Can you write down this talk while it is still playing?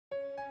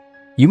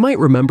You might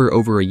remember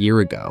over a year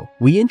ago,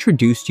 we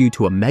introduced you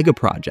to a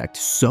megaproject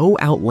so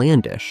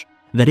outlandish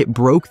that it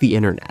broke the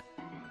internet.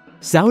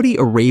 Saudi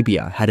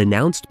Arabia had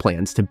announced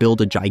plans to build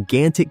a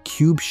gigantic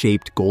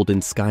cube-shaped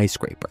golden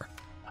skyscraper,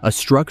 a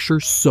structure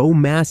so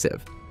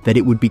massive that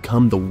it would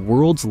become the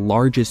world's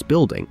largest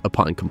building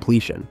upon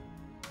completion.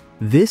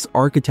 This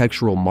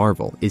architectural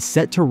marvel is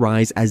set to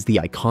rise as the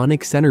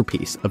iconic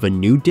centerpiece of a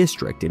new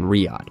district in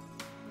Riyadh.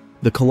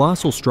 The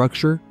colossal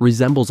structure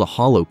resembles a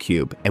hollow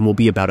cube and will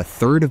be about a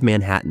third of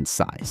Manhattan's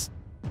size.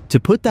 To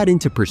put that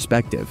into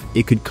perspective,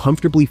 it could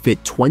comfortably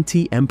fit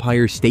 20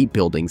 Empire State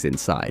Buildings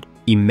inside.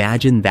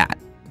 Imagine that!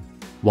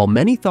 While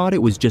many thought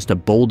it was just a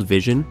bold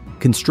vision,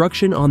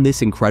 construction on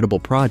this incredible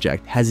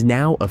project has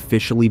now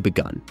officially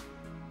begun.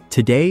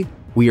 Today,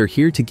 we are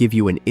here to give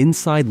you an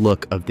inside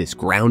look of this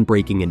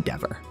groundbreaking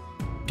endeavor.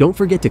 Don't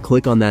forget to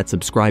click on that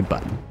subscribe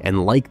button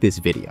and like this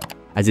video,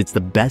 as it's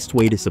the best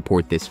way to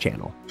support this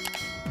channel.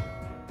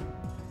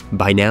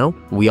 By now,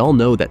 we all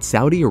know that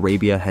Saudi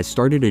Arabia has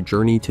started a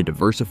journey to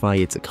diversify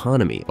its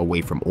economy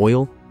away from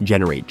oil,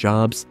 generate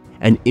jobs,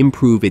 and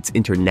improve its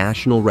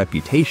international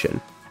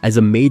reputation as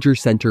a major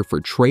center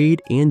for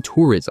trade and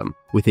tourism,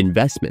 with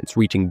investments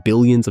reaching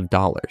billions of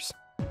dollars.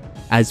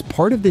 As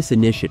part of this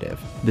initiative,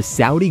 the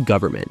Saudi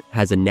government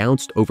has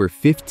announced over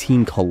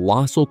 15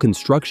 colossal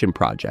construction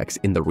projects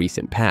in the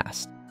recent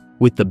past,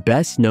 with the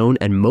best known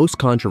and most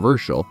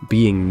controversial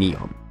being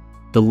NEOM.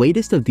 The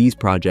latest of these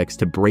projects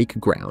to break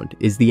ground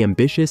is the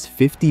ambitious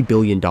 $50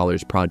 billion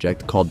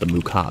project called the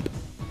Mukaab,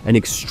 an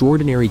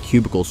extraordinary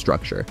cubicle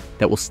structure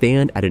that will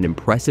stand at an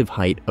impressive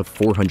height of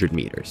 400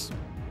 meters.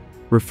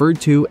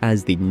 Referred to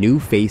as the new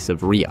face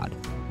of Riyadh,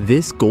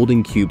 this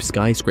golden cube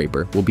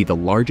skyscraper will be the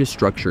largest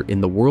structure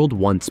in the world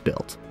once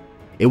built.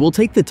 It will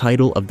take the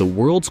title of the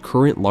world's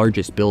current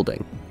largest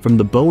building from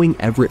the Boeing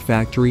Everett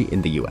factory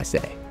in the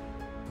USA.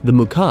 The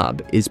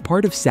Mukaab is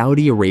part of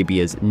Saudi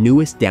Arabia's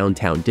newest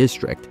downtown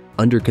district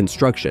under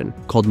construction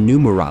called New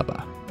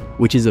Murabba,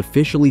 which is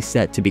officially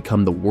set to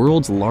become the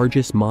world's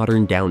largest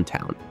modern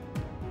downtown.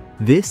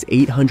 This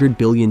 $800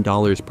 billion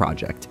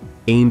project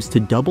aims to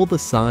double the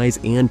size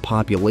and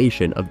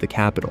population of the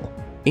capital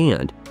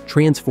and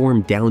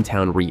transform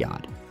downtown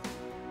Riyadh.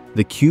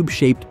 The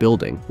cube-shaped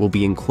building will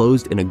be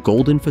enclosed in a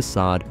golden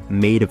facade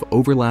made of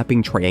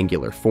overlapping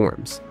triangular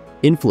forms,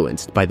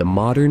 influenced by the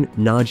modern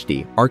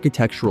Najdi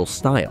architectural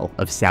style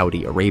of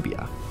Saudi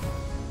Arabia.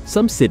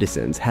 Some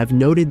citizens have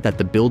noted that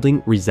the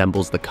building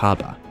resembles the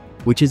Kaaba,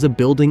 which is a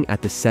building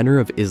at the center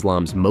of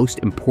Islam's most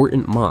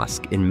important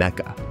mosque in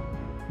Mecca.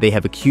 They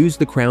have accused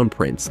the crown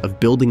prince of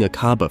building a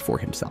Kaaba for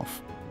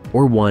himself,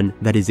 or one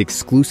that is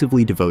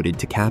exclusively devoted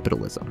to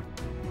capitalism.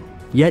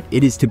 Yet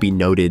it is to be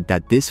noted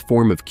that this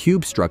form of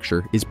cube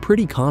structure is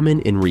pretty common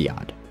in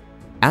Riyadh.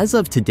 As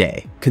of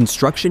today,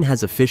 construction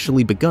has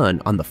officially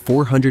begun on the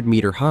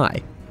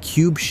 400-meter-high,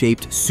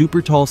 cube-shaped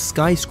super-tall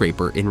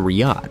skyscraper in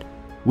Riyadh,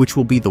 which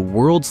will be the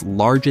world's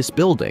largest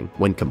building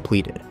when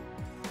completed.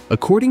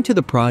 According to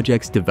the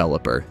project's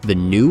developer, the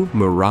new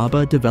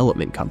Murabba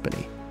Development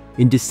Company,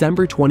 in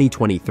December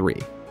 2023,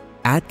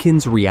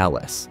 Atkins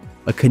Realis,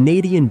 a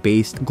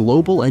Canadian-based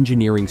global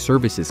engineering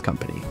services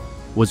company,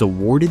 was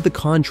awarded the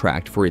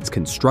contract for its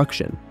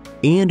construction,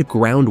 and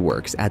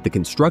groundworks at the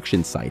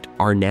construction site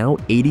are now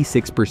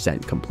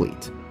 86%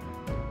 complete.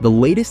 The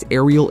latest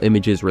aerial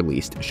images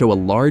released show a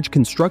large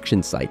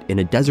construction site in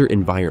a desert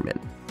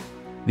environment.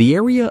 The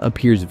area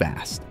appears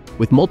vast,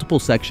 with multiple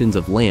sections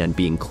of land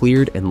being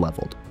cleared and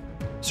leveled,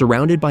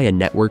 surrounded by a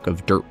network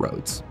of dirt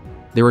roads.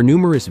 There are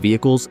numerous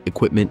vehicles,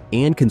 equipment,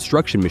 and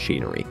construction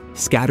machinery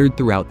scattered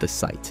throughout the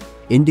site,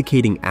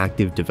 indicating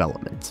active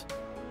development.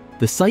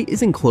 The site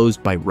is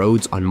enclosed by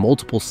roads on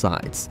multiple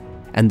sides,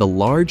 and the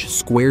large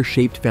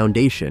square-shaped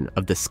foundation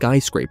of the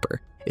skyscraper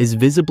is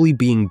visibly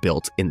being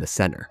built in the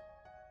center.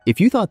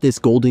 If you thought this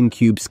golden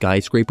cube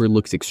skyscraper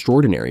looks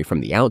extraordinary from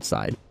the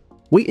outside,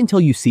 wait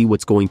until you see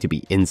what's going to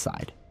be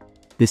inside.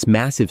 This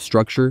massive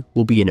structure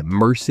will be an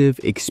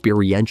immersive,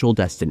 experiential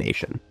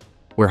destination,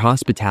 where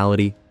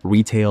hospitality,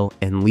 retail,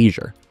 and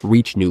leisure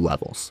reach new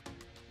levels,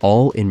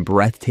 all in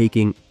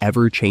breathtaking,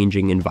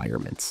 ever-changing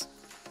environments.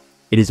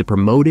 It is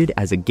promoted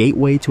as a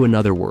gateway to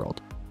another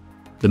world.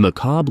 The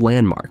Mukaab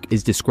landmark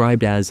is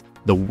described as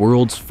the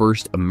world's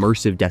first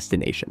immersive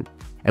destination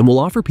and will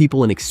offer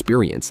people an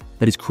experience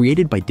that is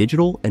created by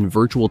digital and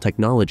virtual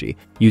technology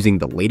using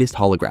the latest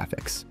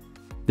holographics.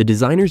 The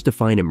designers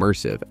define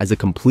immersive as a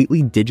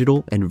completely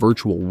digital and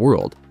virtual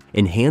world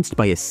enhanced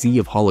by a sea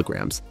of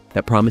holograms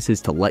that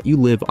promises to let you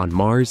live on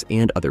Mars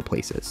and other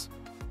places.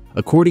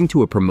 According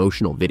to a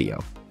promotional video,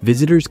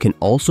 visitors can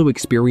also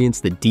experience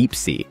the deep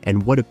sea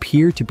and what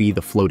appear to be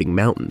the floating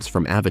mountains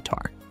from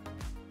Avatar.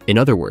 In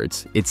other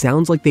words, it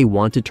sounds like they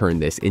want to turn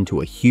this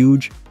into a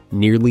huge,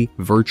 nearly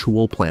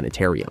virtual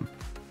planetarium.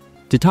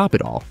 To top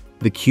it all,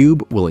 the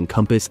cube will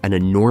encompass an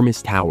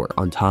enormous tower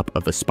on top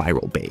of a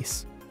spiral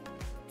base.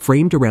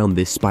 Framed around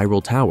this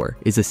spiral tower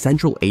is a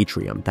central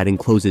atrium that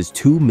encloses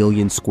 2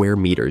 million square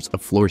meters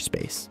of floor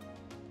space.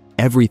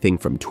 Everything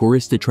from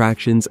tourist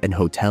attractions and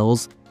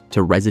hotels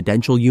to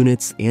residential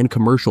units and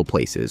commercial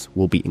places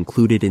will be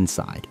included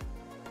inside.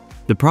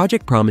 The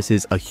project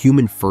promises a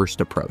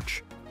human-first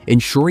approach,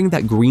 ensuring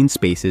that green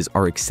spaces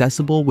are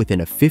accessible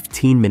within a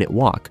 15-minute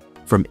walk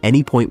from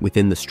any point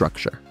within the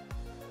structure.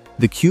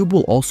 The cube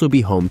will also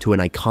be home to an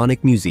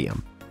iconic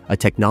museum, a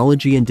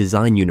technology and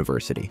design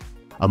university,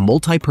 a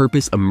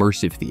multi-purpose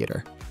immersive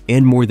theater,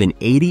 and more than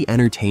 80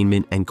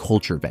 entertainment and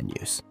culture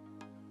venues.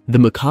 The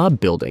Mukaab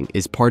building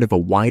is part of a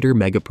wider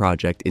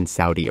megaproject in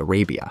Saudi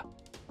Arabia.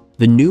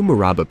 The new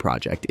Murabba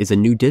project is a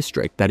new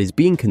district that is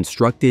being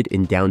constructed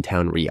in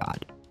downtown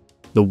Riyadh.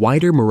 The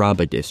wider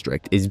Murabba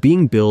district is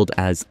being billed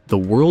as the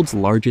world's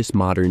largest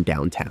modern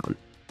downtown.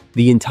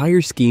 The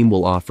entire scheme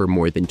will offer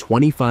more than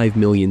 25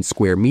 million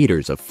square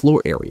meters of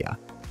floor area,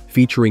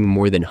 featuring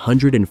more than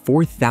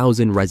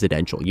 104,000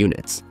 residential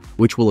units,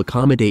 which will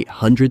accommodate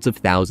hundreds of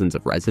thousands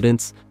of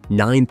residents,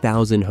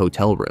 9,000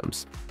 hotel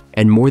rooms,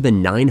 and more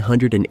than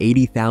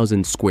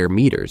 980,000 square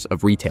meters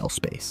of retail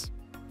space.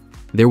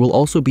 There will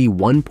also be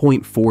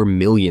 1.4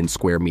 million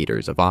square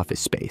meters of office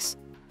space,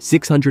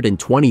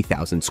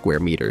 620,000 square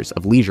meters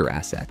of leisure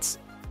assets,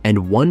 and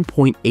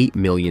 1.8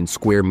 million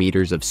square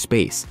meters of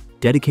space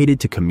dedicated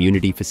to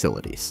community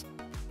facilities.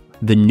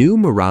 The new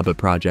Murabba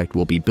project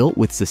will be built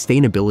with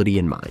sustainability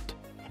in mind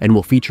and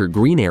will feature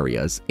green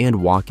areas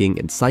and walking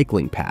and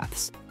cycling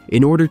paths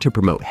in order to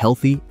promote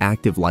healthy,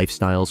 active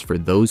lifestyles for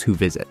those who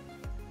visit.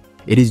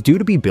 It is due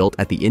to be built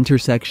at the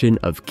intersection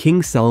of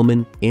King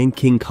Salman and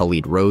King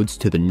Khalid roads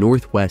to the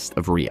northwest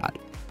of Riyadh.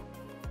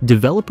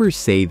 Developers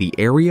say the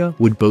area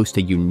would boast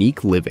a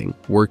unique living,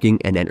 working,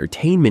 and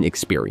entertainment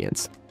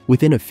experience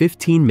within a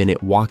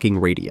 15-minute walking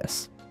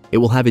radius. It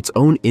will have its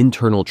own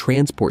internal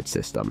transport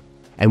system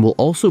and will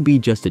also be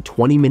just a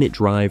 20-minute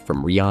drive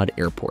from Riyadh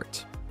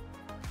Airport.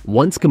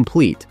 Once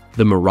complete,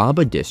 the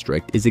Murabba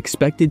district is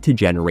expected to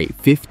generate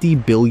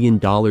 $50 billion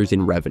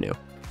in revenue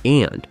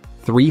and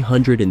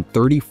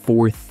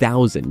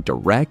 334,000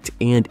 direct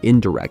and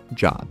indirect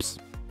jobs.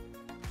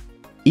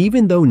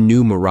 Even though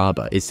New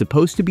Murabba is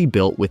supposed to be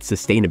built with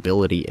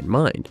sustainability in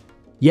mind,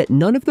 yet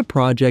none of the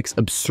project's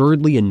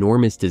absurdly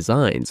enormous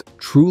designs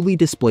truly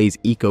displays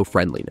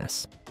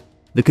eco-friendliness.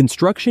 The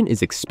construction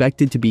is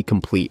expected to be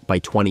complete by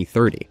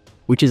 2030,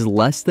 which is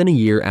less than a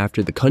year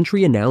after the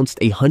country announced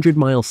a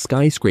 100-mile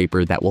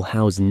skyscraper that will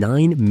house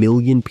 9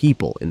 million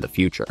people in the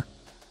future.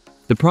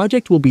 The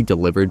project will be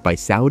delivered by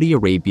Saudi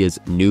Arabia's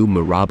new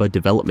Murabba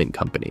Development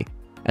Company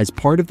as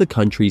part of the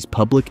country's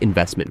Public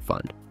Investment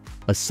Fund,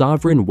 a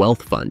sovereign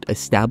wealth fund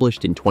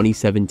established in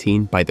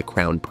 2017 by the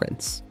Crown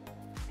Prince.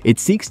 It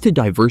seeks to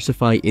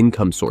diversify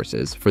income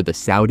sources for the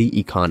Saudi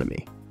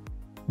economy.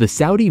 The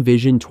Saudi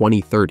Vision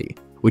 2030,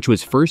 which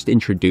was first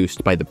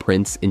introduced by the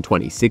Prince in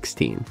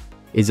 2016,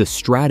 is a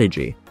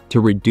strategy to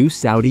reduce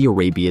Saudi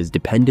Arabia's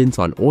dependence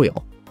on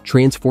oil,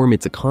 transform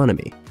its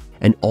economy,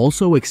 and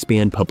also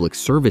expand public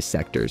service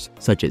sectors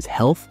such as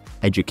health,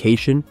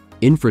 education,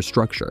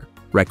 infrastructure,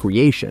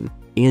 recreation,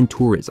 and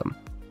tourism.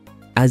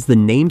 As the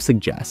name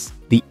suggests,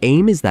 the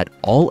aim is that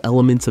all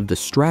elements of the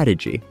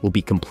strategy will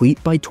be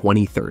complete by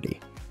 2030.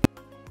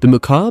 The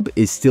Mukaab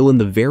is still in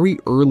the very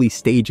early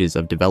stages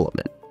of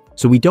development,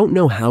 so we don't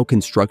know how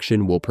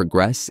construction will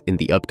progress in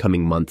the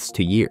upcoming months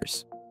to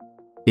years.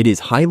 It is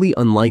highly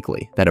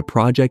unlikely that a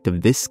project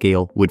of this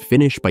scale would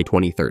finish by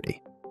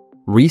 2030.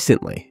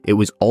 Recently, it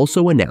was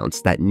also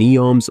announced that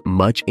NEOM's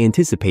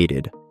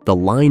much-anticipated The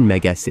Line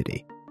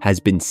megacity has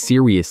been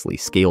seriously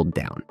scaled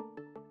down.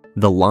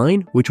 The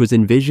line, which was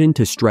envisioned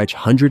to stretch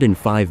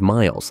 105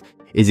 miles,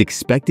 is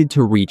expected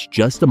to reach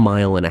just 1.5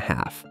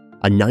 miles,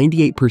 a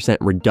 98%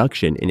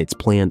 reduction in its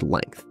planned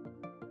length.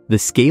 The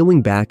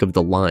scaling back of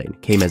the line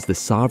came as the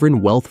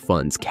sovereign wealth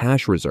fund's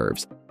cash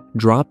reserves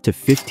dropped to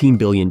 $15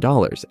 billion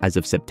as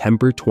of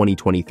September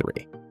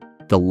 2023,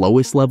 the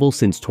lowest level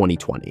since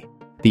 2020,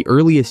 the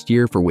earliest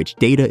year for which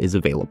data is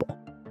available.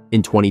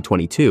 In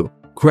 2022,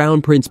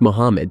 Crown Prince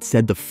Mohammed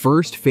said the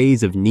first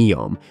phase of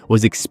NEOM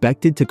was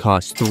expected to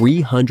cost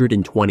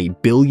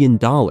 $320 billion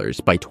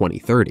by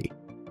 2030,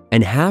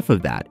 and half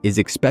of that is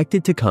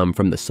expected to come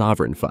from the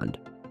sovereign fund.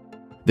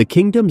 The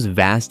kingdom's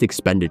vast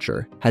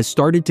expenditure has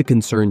started to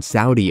concern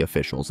Saudi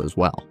officials as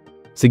well,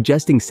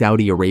 suggesting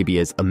Saudi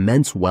Arabia's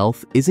immense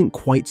wealth isn't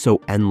quite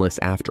so endless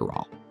after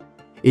all.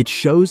 It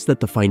shows that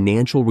the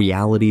financial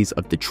realities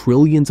of the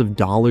trillions of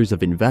dollars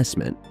of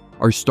investment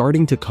are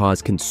starting to cause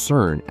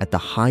concern at the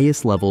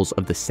highest levels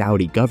of the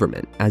Saudi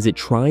government as it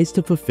tries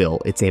to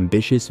fulfill its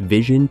ambitious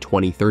Vision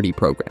 2030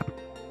 program,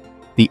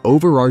 the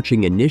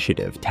overarching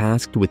initiative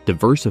tasked with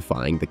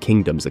diversifying the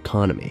kingdom's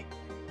economy.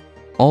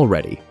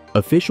 Already,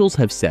 officials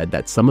have said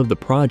that some of the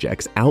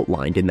projects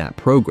outlined in that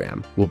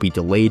program will be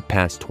delayed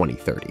past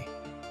 2030.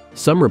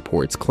 Some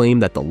reports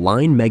claim that the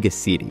Line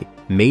megacity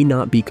may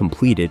not be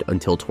completed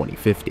until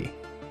 2050,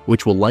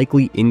 which will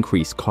likely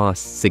increase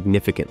costs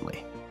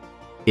significantly.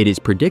 It is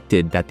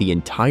predicted that the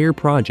entire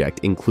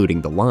project,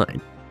 including the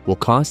line, will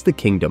cost the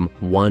kingdom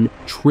 $1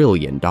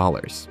 trillion.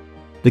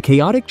 The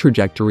chaotic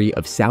trajectory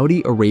of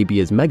Saudi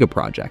Arabia's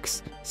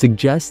megaprojects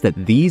suggests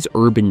that these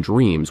urban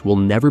dreams will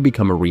never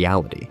become a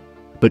reality,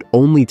 but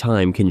only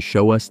time can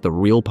show us the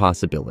real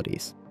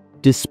possibilities.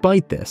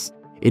 Despite this,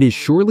 it is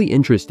surely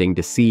interesting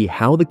to see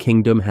how the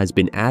kingdom has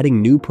been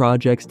adding new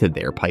projects to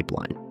their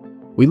pipeline.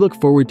 We look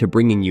forward to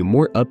bringing you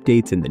more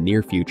updates in the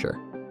near future.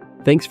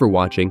 Thanks for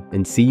watching,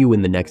 and see you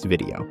in the next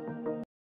video.